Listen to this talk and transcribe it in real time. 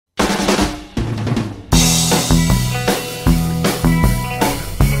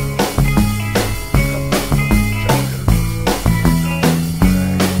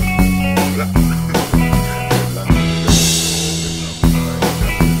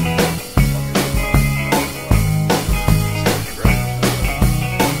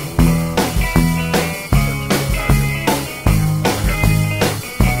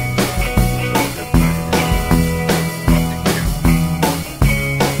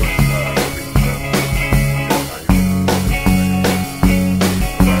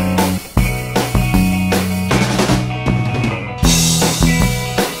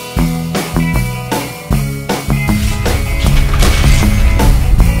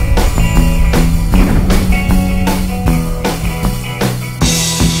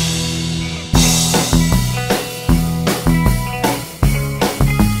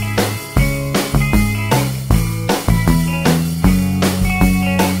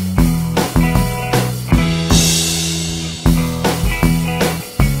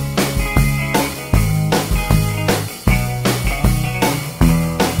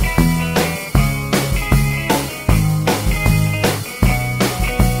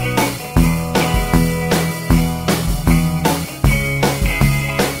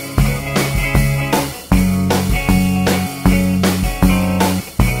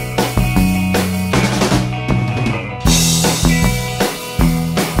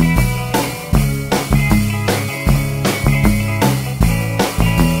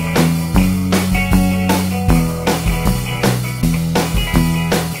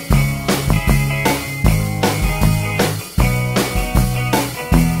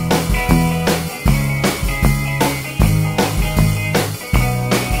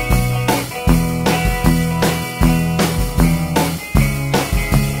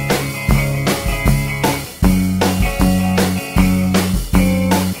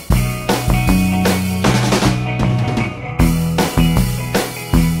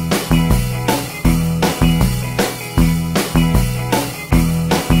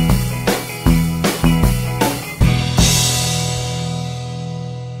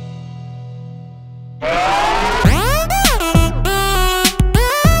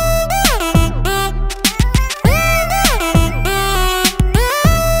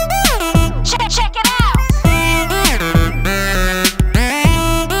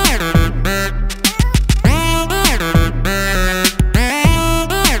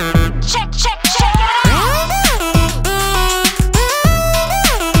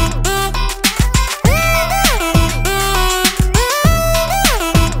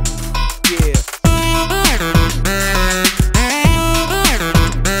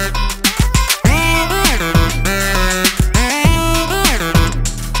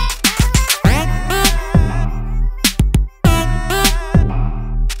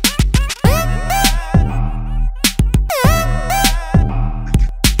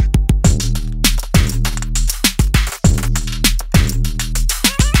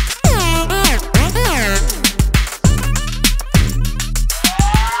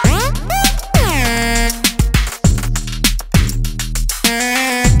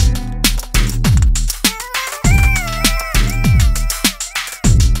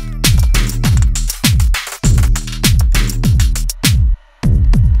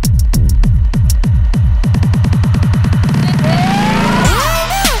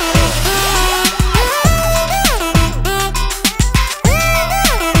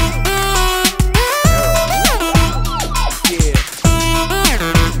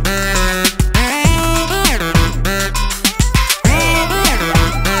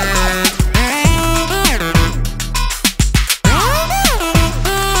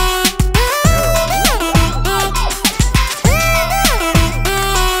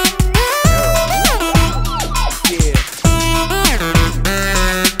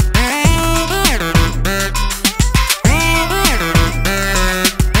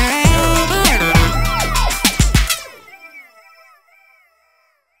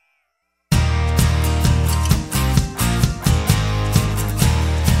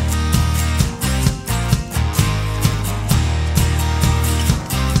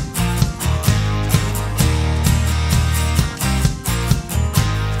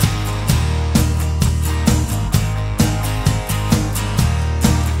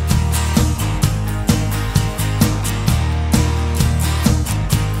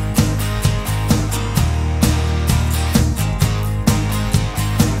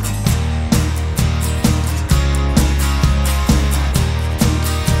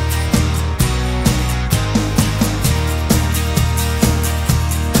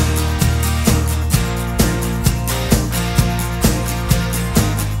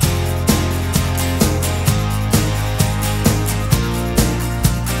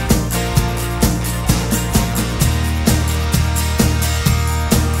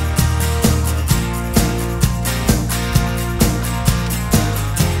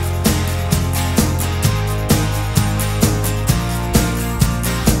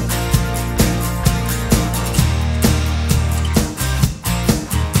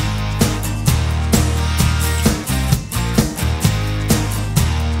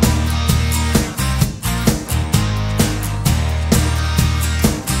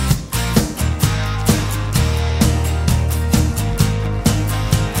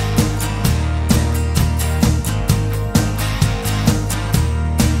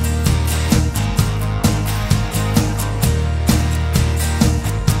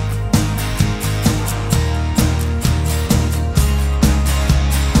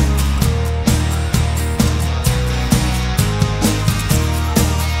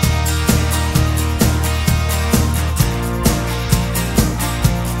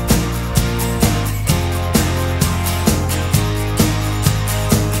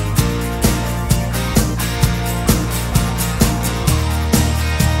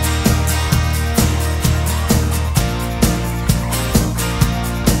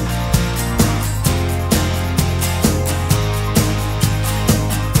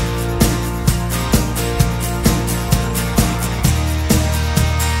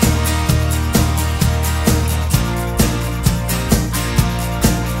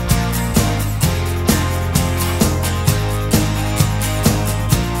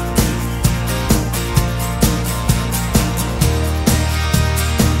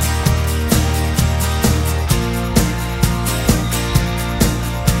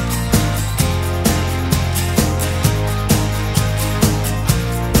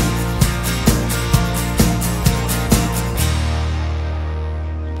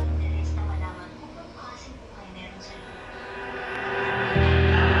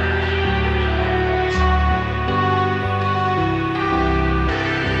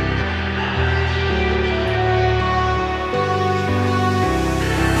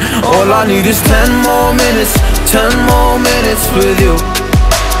All I need is 10 more minutes, 10 more minutes with you.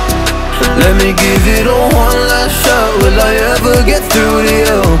 Let me give it a one last shot. Will I ever get through to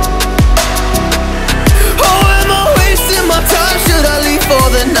you? Oh, am I wasting my time? Should I leave for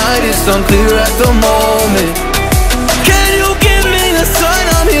the night? It's unclear at the moment. Can you give me a sign?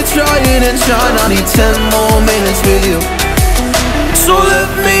 I'm here trying and trying. I need 10 more minutes with you. So let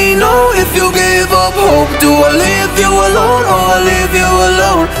me know if you gave up hope. Do I leave you alone or I leave you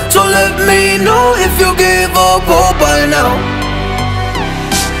alone? So let me know if you gave up hope by now.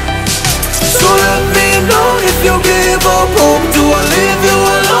 So let me know if you gave up hope. Do I leave you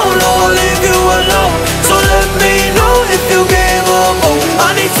alone or I leave you alone? So let me know if you gave up hope. I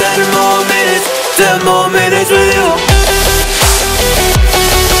need 10 more minutes, 10 more minutes with you.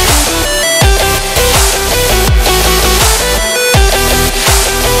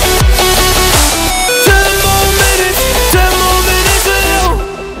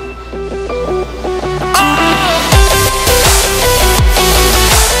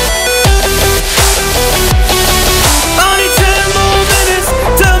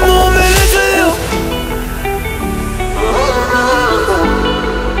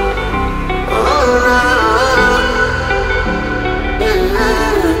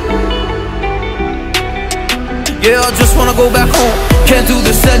 Yeah, I just wanna go back home. Can't do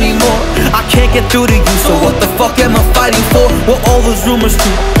this anymore. I can't get through to you, so what the fuck am I fighting for? What all those rumors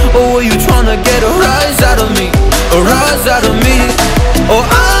true? Or were you trying to get a rise out of me? A rise out of me? Or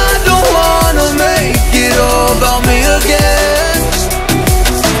I don't wanna make it all about me again.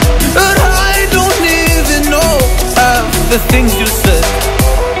 But I don't even know half the things you said.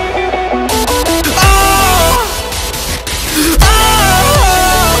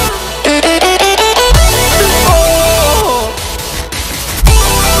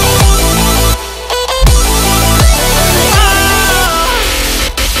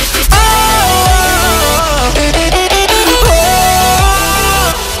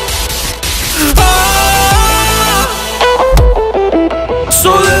 So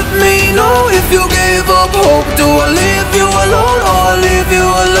let me know if you gave up hope. Do I leave you alone or I leave you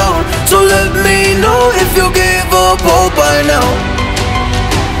alone? So let me know if you gave up hope by now.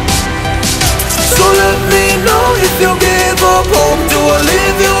 So let me know if you gave up hope. Do I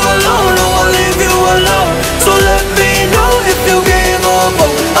leave you alone or I